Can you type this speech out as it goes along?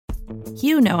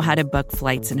You know how to book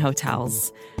flights and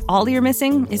hotels. All you're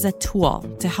missing is a tool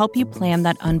to help you plan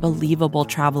that unbelievable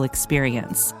travel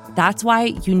experience. That's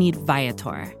why you need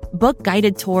Viator. Book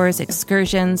guided tours,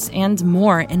 excursions, and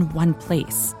more in one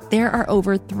place. There are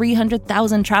over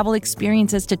 300,000 travel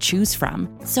experiences to choose from,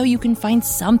 so you can find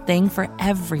something for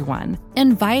everyone.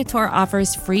 And Viator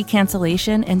offers free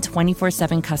cancellation and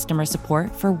 24/7 customer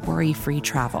support for worry-free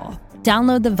travel.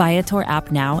 Download the Viator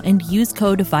app now and use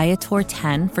code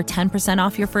Viator10 for 10%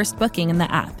 off your first booking in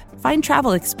the app. Find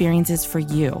travel experiences for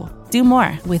you. Do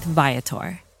more with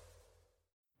Viator.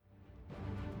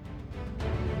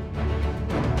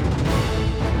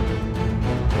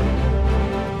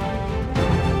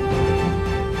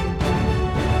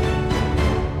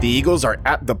 The Eagles are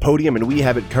at the podium, and we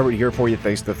have it covered here for you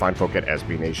thanks to the fine folk at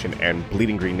SB Nation and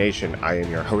Bleeding Green Nation. I am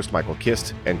your host, Michael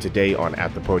Kist, and today on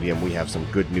At the Podium, we have some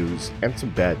good news and some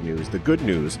bad news. The good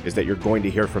news is that you're going to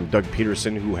hear from Doug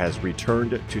Pederson, who has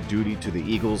returned to duty to the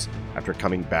Eagles after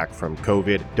coming back from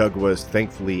COVID. Doug was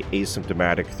thankfully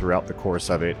asymptomatic throughout the course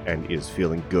of it and is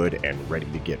feeling good and ready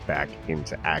to get back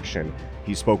into action.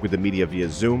 He spoke with the media via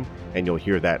Zoom, and you'll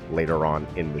hear that later on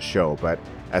in the show. But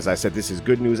as I said, this is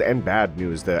good news and bad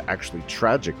news. The actually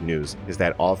tragic news is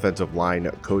that offensive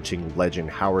line coaching legend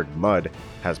Howard Mudd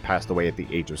has passed away at the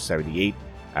age of 78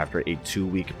 after a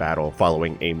 2-week battle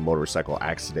following a motorcycle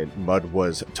accident. Mudd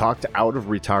was talked out of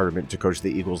retirement to coach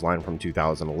the Eagles line from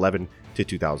 2011 to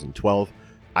 2012.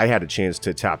 I had a chance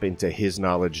to tap into his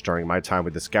knowledge during my time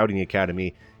with the Scouting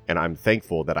Academy, and I'm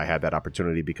thankful that I had that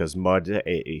opportunity because Mudd,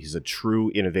 he's a true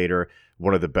innovator,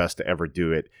 one of the best to ever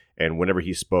do it. And whenever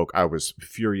he spoke, I was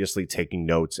furiously taking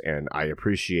notes, and I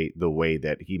appreciate the way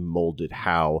that he molded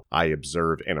how I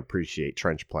observe and appreciate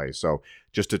trench play. So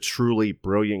just a truly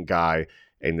brilliant guy.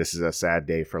 And this is a sad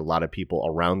day for a lot of people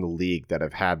around the league that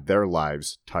have had their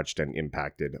lives touched and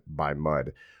impacted by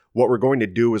Mudd. What we're going to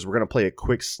do is we're going to play a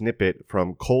quick snippet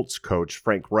from Colts coach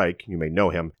Frank Reich. You may know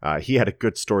him. He had a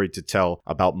good story to tell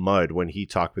about Mudd when he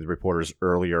talked with reporters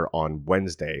earlier on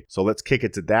Wednesday. So let's kick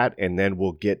it to that, and then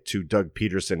we'll get to Doug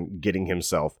Pederson getting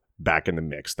himself back in the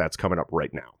mix. That's coming up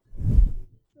right now.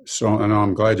 So, and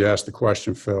I'm glad you asked the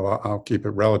question, Phil. I'll keep it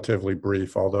relatively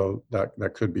brief, although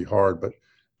that could be hard. But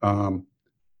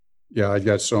yeah, I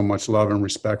got so much love and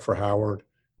respect for Howard.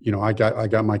 You know, I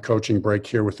got my coaching break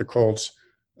here with the Colts.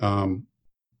 The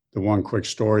one quick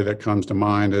story that comes to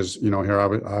mind is, you know, here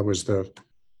I was the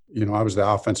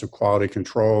offensive quality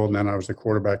control, and then I was the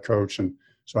quarterback coach. And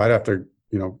so I'd have to,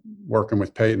 you know, working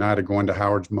with Peyton, I had to go into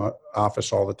Howard's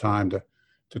office all the time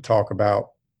to talk about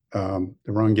the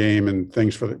run game and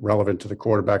things relevant to the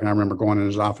quarterback. And I remember going in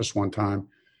his office one time,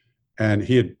 and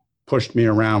he had pushed me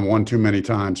around one too many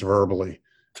times verbally.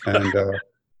 And,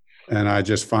 and I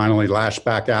just finally lashed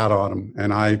back out on him.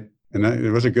 And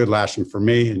it was a good lashing for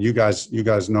me, and you guys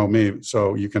know me,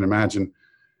 so you can imagine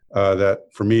that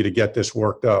for me to get this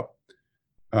worked up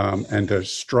and to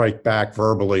strike back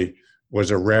verbally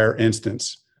was a rare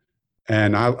instance.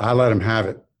 And I let him have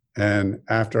it. And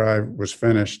after I was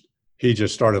finished, he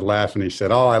just started laughing. He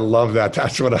said, "Oh, I love that.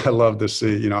 That's what I love to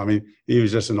see." You know, I mean, he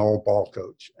was just an old ball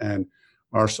coach, and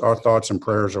our thoughts and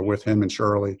prayers are with him and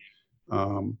Shirley,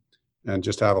 and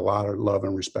just have a lot of love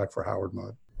and respect for Howard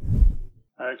Mudd.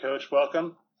 All right, Coach,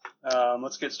 welcome.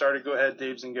 Let's get started. Go ahead,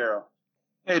 Dave Zingaro.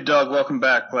 Hey, Doug, welcome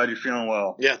back. Glad you're feeling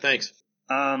well. Yeah, thanks.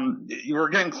 You were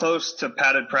getting close to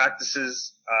padded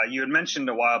practices. You had mentioned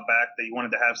a while back that you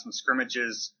wanted to have some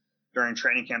scrimmages during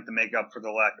training camp to make up for the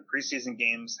lack of preseason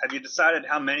games. Have you decided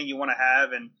how many you want to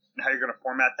have and how you're going to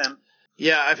format them?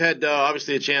 Yeah, I've had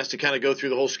obviously a chance to kind of go through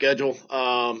the whole schedule.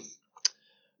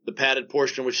 The padded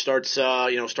portion, which starts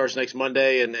next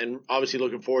Monday, and obviously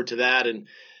looking forward to that. And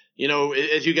you know,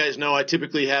 as you guys know, I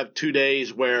typically have 2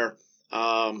 days where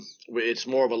it's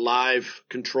more of a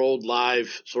controlled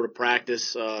live sort of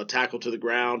practice, tackle to the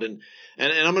ground, and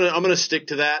I'm gonna stick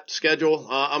to that schedule.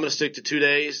 I'm gonna stick to 2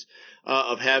 days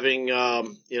of having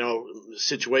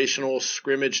situational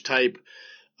scrimmage type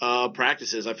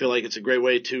practices. I feel like it's a great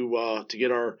way to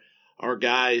get our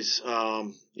guys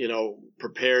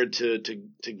prepared to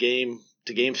game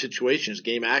situations,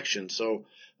 game action. So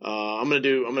I'm gonna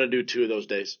do 2 of those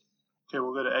days. Okay,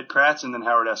 we'll go to Ed Kratz and then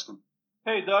Howard Eskin.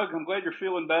 Hey, Doug, I'm glad you're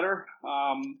feeling better.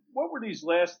 What were these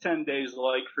last 10 days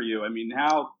like for you? I mean,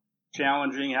 how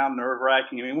challenging, how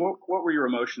nerve-wracking? I mean, what were your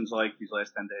emotions like these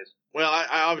last 10 days? Well,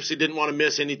 I obviously didn't want to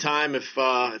miss any time if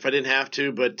I didn't have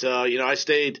to, but I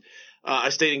stayed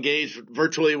engaged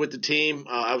virtually with the team.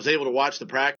 I was able to watch the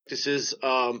practices,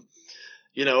 and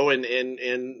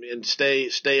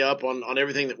stay up on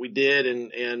everything that we did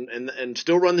and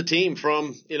still run the team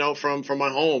from my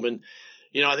home. And,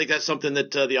 I think that's something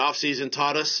that the off season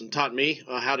taught us and taught me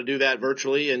how to do that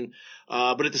virtually. And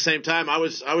but at the same time, I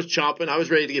was chomping. I was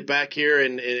ready to get back here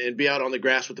and be out on the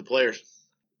grass with the players.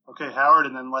 Okay, Howard,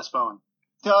 and then Les Bowen.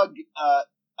 Doug,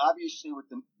 obviously with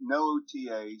the no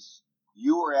OTAs,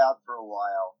 you were out for a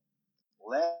while.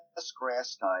 Last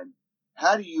grass time.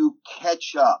 How do you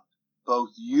catch up, both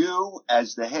you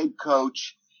as the head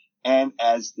coach and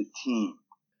as the team?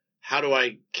 How do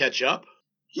I catch up?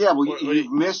 Yeah, well,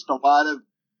 you've missed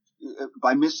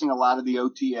by missing a lot of the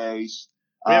OTAs.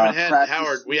 We haven't had,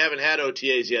 Howard, we haven't had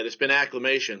OTAs yet. It's been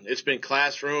acclimation. It's been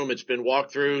classroom. It's been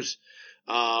walkthroughs.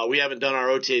 We haven't done our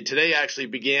OTA. Today actually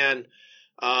began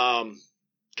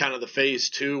kind of the phase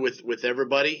 2 with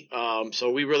everybody.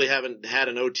 So we really haven't had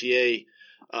an OTA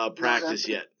practice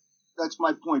yet. That's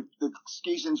my point. The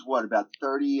season's about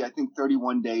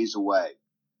 31 days away.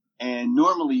 And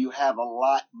normally you have a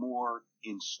lot more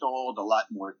installed, a lot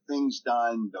more things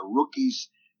done. The rookies,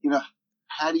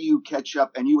 how do you catch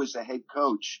up? And you as a head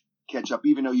coach catch up,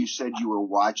 even though you said you were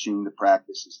watching the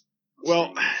practices?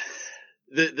 Well,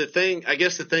 the thing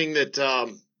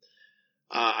that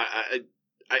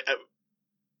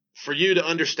for you to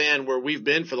understand where we've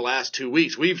been for the last 2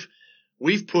 weeks, we've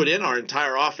put in our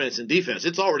entire offense and defense.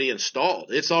 It's already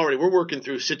installed. We're working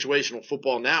through situational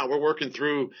football now. We're working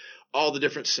through all the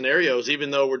different scenarios,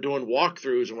 even though we're doing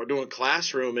walkthroughs and we're doing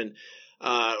classroom. And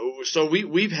so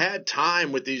we've had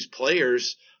time with these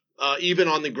players, even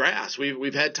on the grass.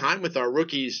 We've had time with our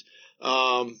rookies,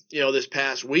 this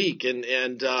past week.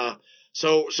 And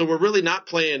so we're really not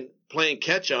playing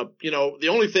catch up. The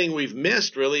only thing we've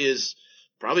missed really is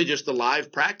probably just the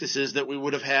live practices that we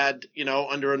would have had,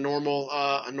 under a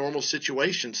normal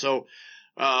situation. So,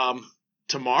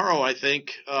 tomorrow, I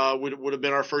think, would have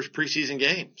been our first preseason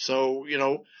game. So,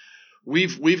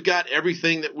 we've got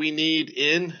everything that we need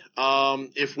in,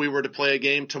 if we were to play a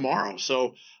game tomorrow.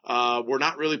 So, we're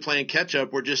not really playing catch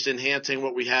up. We're just enhancing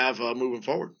what we have, moving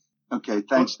forward. Okay.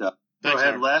 Thanks, Doug. Go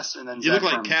ahead, Les, and then you look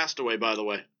like Castaway, by the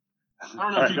way. I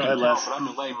don't know if you can tell, but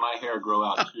I'm letting my hair grow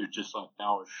out too, just like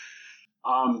Howard.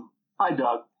 Hi,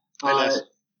 Doug. Hi, Les.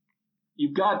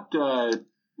 You've got,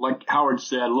 like Howard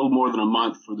said, a little more than a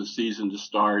month for the season to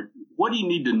start. What do you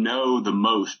need to know the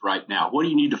most right now? What do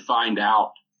you need to find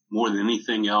out more than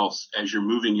anything else as you're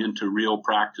moving into real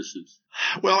practices?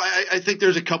 Well, I think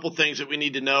there's a couple things that we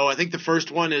need to know. I think the first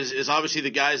one is obviously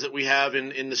the guys that we have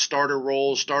in the starter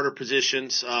roles, starter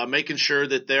positions, making sure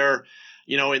that they're,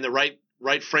 in the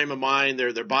right frame of mind,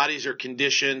 their bodies are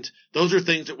conditioned. Those are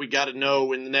things that we got to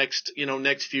know in the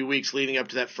next few weeks leading up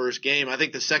to that first game. I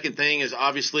think the second thing is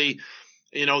obviously,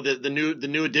 the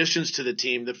new additions to the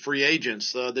team, the free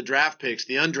agents, the draft picks,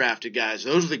 the undrafted guys.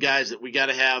 Those are the guys that we got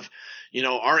to have,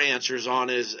 our answers on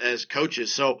as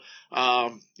coaches. So,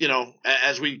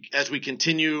 as we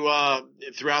continue,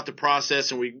 throughout the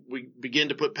process and we begin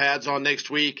to put pads on next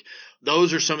week,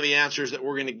 those are some of the answers that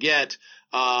we're going to get,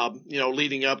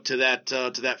 leading up to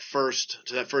that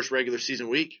first regular season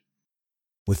week.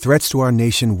 With threats to our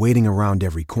nation waiting around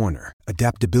every corner,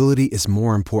 adaptability is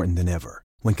more important than ever.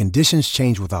 When conditions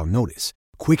change without notice,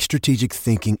 quick strategic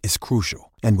thinking is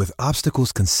crucial. And with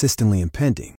obstacles consistently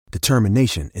impending,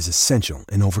 determination is essential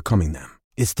in overcoming them.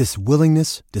 It's this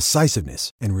willingness, decisiveness,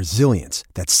 and resilience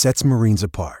that sets Marines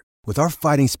apart. With our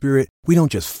fighting spirit, we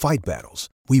don't just fight battles,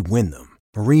 we win them.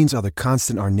 Marines are the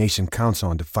constant our nation counts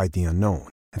on to fight the unknown.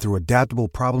 And through adaptable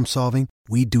problem solving,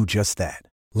 we do just that.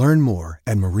 Learn more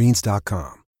at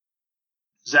Marines.com.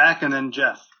 Zach and then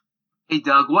Jeff. Hey,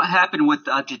 Doug, what happened with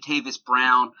Jatavis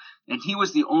Brown? And he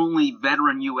was the only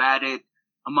veteran you added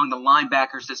among the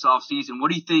linebackers this offseason.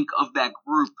 What do you think of that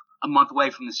group a month away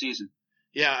from the season?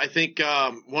 Yeah, I think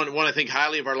I think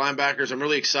highly of our linebackers. I'm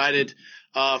really excited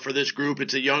for this group.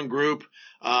 It's a young group,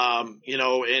 and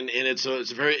it's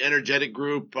a very energetic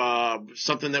group.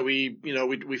 Something that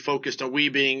we focused on. We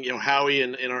being Howie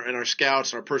and our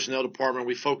scouts and our personnel department,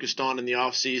 we focused on in the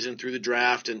off season through the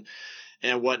draft and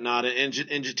whatnot. And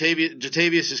in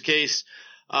Jatavius's case,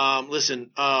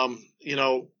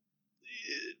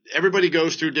 everybody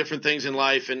goes through different things in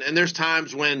life, and there's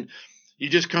times when you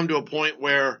just come to a point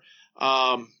where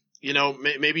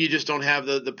maybe you just don't have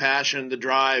the passion, the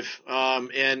drive,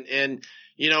 and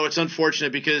it's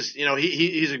unfortunate because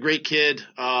he's a great kid.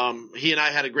 He and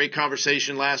I had a great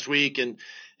conversation last week, and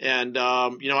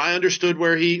I understood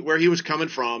where he was coming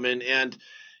from, and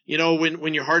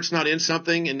when your heart's not in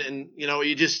something, and you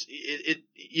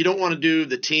don't want to do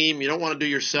the team, you don't want to do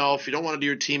yourself, you don't want to do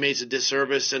your teammates a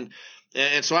disservice, and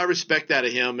so I respect that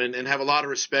of him and have a lot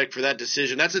of respect for that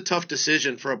decision. That's a tough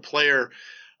decision for a player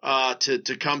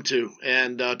to come to,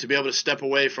 and to be able to step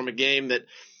away from a game that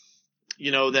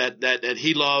that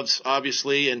he loves,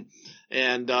 obviously.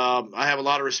 And I have a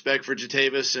lot of respect for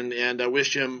Jatavis, and I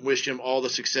wish him all the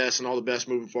success and all the best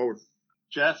moving forward.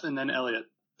 Jeff and then Elliot.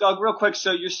 Doug, real quick.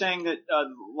 So you're saying that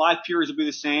live periods will be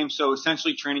the same. So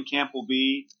essentially training camp will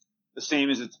be the same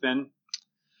as it's been.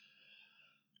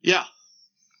 Yeah.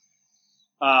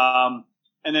 And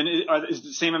then is it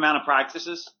the same amount of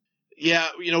practices? Yeah.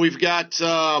 We've got,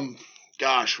 I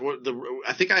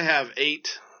think I have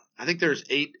 8. I think there's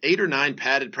 8 or 9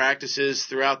 padded practices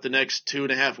throughout the next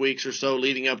 2.5 weeks or so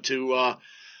leading up to,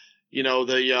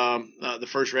 the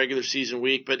first regular season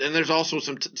week. But, and there's also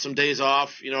some days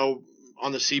off,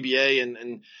 on the CBA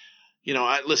and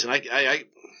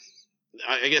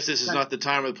I guess this is not the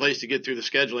time or the place to get through the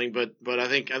scheduling, but I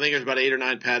think there's about 8 or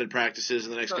 9 padded practices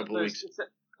in the next couple of weeks. It's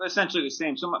essentially the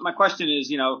same. So my question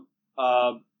is,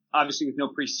 obviously with no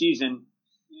preseason,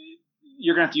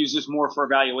 you're going to have to use this more for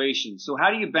evaluation. So how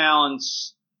do you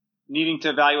balance needing to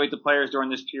evaluate the players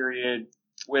during this period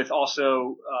with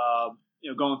also,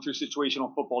 going through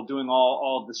situational football, doing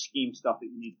all of the scheme stuff that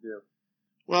you need to do?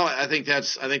 Well, I think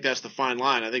that's the fine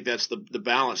line. I think that's the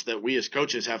balance that we as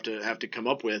coaches have to come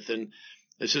up with. And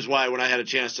this is why when I had a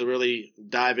chance to really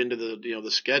dive into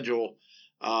the schedule,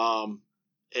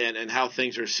 and how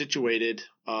things are situated,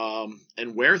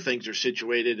 and where things are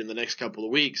situated in the next couple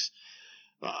of weeks,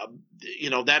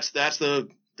 that's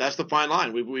the fine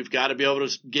line. We've got to be able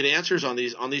to get answers on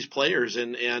these players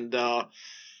and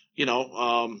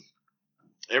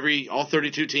all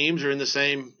 32 teams are in the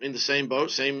same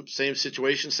boat, same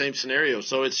situation, same scenario.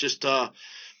 So it's just,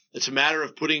 it's a matter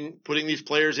of putting these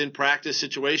players in practice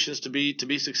situations to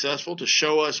be successful, to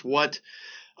show us what,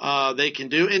 they can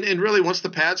do. And really once the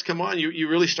pads come on, you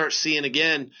really start seeing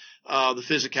again, the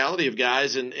physicality of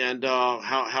guys and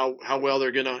how well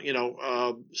they're going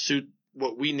to, suit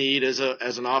what we need as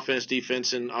an offense,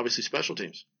 defense, and obviously special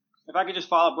teams. If I could just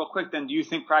follow up real quick, then do you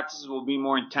think practices will be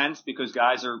more intense because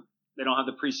guys they don't have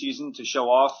the preseason to show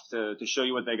off, to show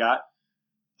you what they got?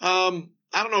 I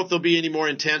don't know if they'll be any more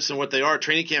intense than what they are.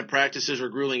 Training camp practices are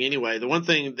grueling anyway. The one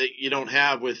thing that you don't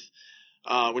have with,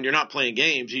 when you're not playing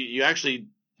games, you actually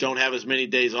don't have as many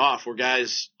days off where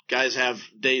guys have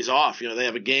days off. They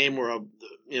have a game where,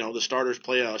 the starters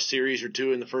play a series or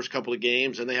two in the first couple of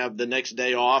games and they have the next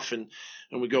day off and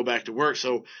we go back to work.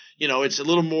 So, it's a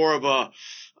little more of a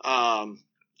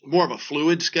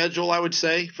fluid schedule, I would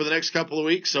say, for the next couple of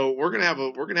weeks. So we're going to have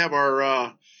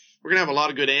a lot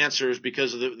of good answers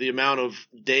because of the amount of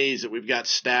days that we've got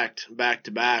stacked back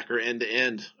to back or end to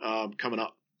end, coming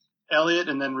up. Elliot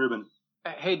and then Ruben.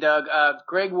 Hey, Doug,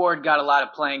 Greg Ward got a lot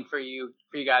of playing for you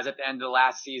guys at the end of the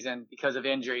last season because of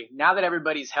injury. Now that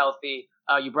everybody's healthy,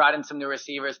 you brought in some new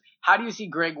receivers. How do you see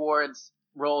Greg Ward's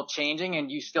role changing? And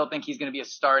do you still think he's going to be a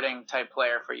starting type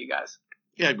player for you guys?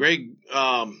 Yeah, Greg,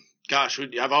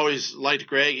 I've always liked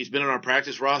Greg. He's been on our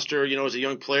practice roster, as a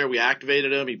young player. We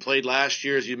activated him. He played last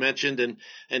year, as you mentioned,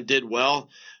 and did well.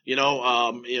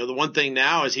 The one thing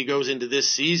now as he goes into this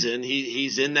season,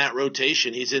 he's in that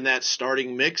rotation. He's in that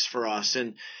starting mix for us.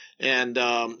 And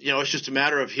it's just a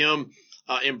matter of him,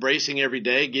 embracing every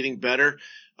day, getting better.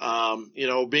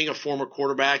 Being a former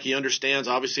quarterback, he understands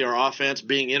obviously our offense,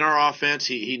 being in our offense.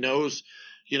 He knows,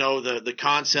 the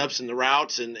concepts and the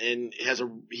routes and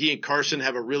he and Carson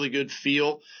have a really good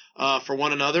feel, for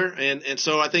one another. And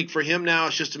so I think for him now,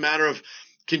 it's just a matter of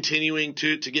continuing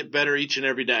to get better each and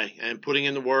every day and putting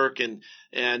in the work. And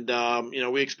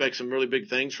we expect some really big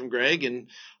things from Greg and,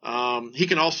 he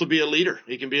can also be a leader.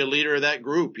 He can be a leader of that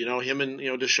group, him and,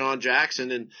 Deshaun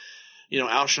Jackson and,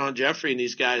 Alshon Jeffrey and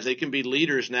these guys, they can be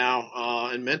leaders now,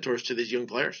 and mentors to these young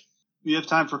players. We have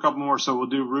time for a couple more, so we'll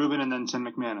do Ruben and then Tim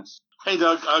McManus. Hey,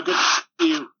 Doug, good to see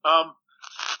you.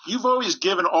 You've always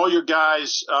given all your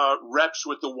guys reps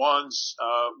with the ones.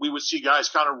 We would see guys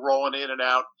kind of rolling in and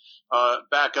out,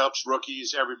 backups,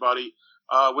 rookies, everybody.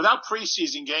 Without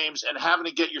preseason games and having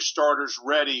to get your starters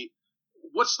ready,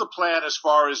 what's the plan as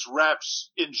far as reps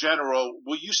in general?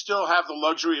 Will you still have the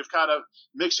luxury of kind of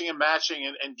mixing and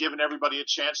matching and giving everybody a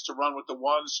chance to run with the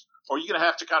ones? Or are you going to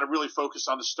have to kind of really focus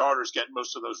on the starters getting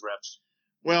most of those reps?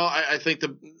 Well, I think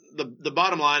the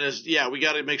bottom line is, we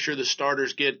got to make sure the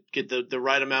starters get the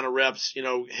right amount of reps,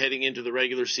 heading into the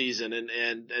regular season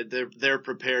and they're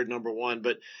prepared, number one.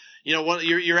 But,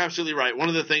 you're absolutely right. One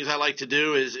of the things I like to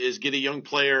do is get a young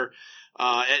player,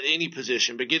 at any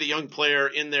position, but get a young player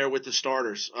in there with the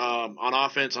starters, on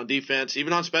offense, on defense,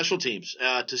 even on special teams,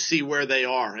 to see where they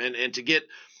are and to get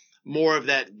more of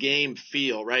that game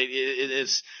feel, right?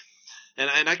 And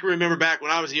I can remember back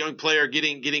when I was a young player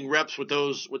getting reps with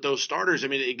those starters. I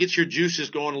mean, it gets your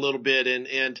juices going a little bit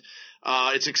and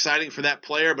it's exciting for that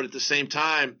player, but at the same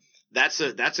time,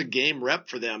 that's a game rep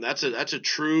for them. That's a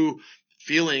true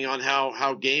feeling on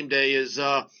how game day is,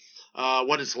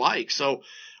 what it's like. So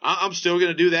I'm still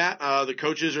going to do that. The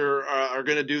coaches are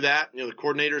going to do that. The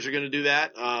coordinators are going to do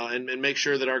that, and make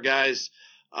sure that our guys,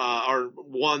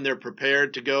 they're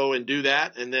prepared to go and do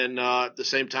that. And then, at the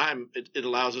same time, it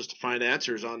allows us to find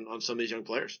answers on some of these young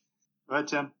players. Go ahead,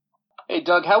 Tim. Hey,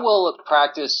 Doug, how will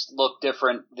practice look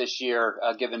different this year,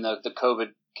 given the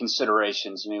COVID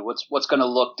considerations? I mean, what's going to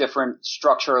look different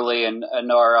structurally, and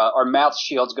are mouth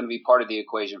shields going to be part of the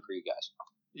equation for you guys?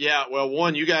 Yeah, well,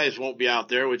 one, you guys won't be out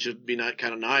there, which would be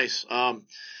kind of nice.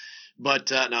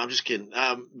 But no, I'm just kidding.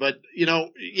 But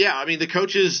yeah, I mean, the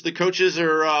coaches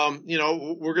are,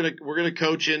 we're going to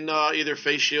coach in, either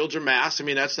face shields or masks. I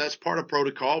mean, that's part of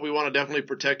protocol. We want to definitely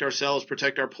protect ourselves,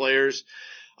 protect our players,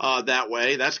 that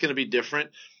way. That's going to be different.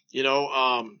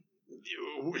 A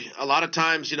lot of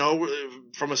times,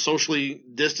 from a socially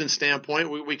distant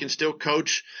standpoint, we can still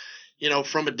coach,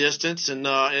 from a distance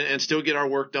and still get our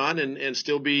work done and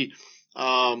still be,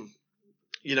 following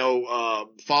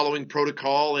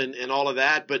protocol and all of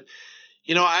that. But,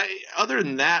 other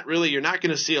than that, really, you're not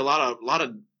going to see a lot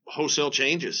of wholesale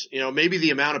changes. Maybe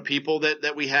the amount of people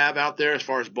that we have out there as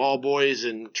far as ball boys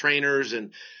and trainers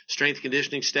and strength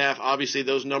conditioning staff, obviously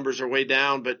those numbers are way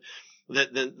down, but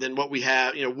than what we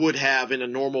have, would have in a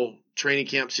normal training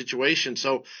camp situation.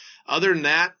 So other than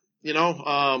that,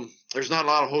 there's not a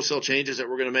lot of wholesale changes that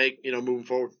we're going to make, moving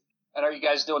forward. And are you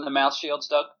guys doing the mouth shields,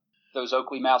 Doug? Those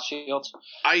Oakley mouth shields?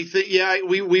 I think, yeah,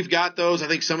 we've got those. I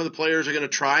think some of the players are going to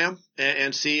try them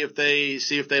and see if they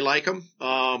like them.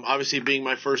 Obviously being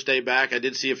my first day back, I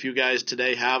did see a few guys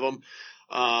today have them,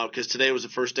 because today was the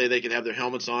first day they could have their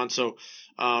helmets on. So,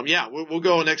 we'll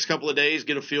go the next couple of days,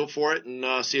 get a feel for it,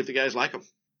 and see if the guys like them.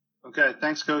 Okay.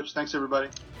 Thanks, Coach. Thanks, everybody.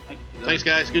 Thanks,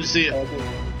 guys. Good to see you.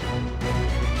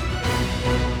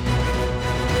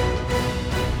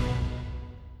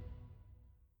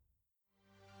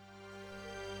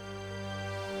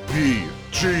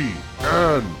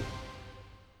 BGN.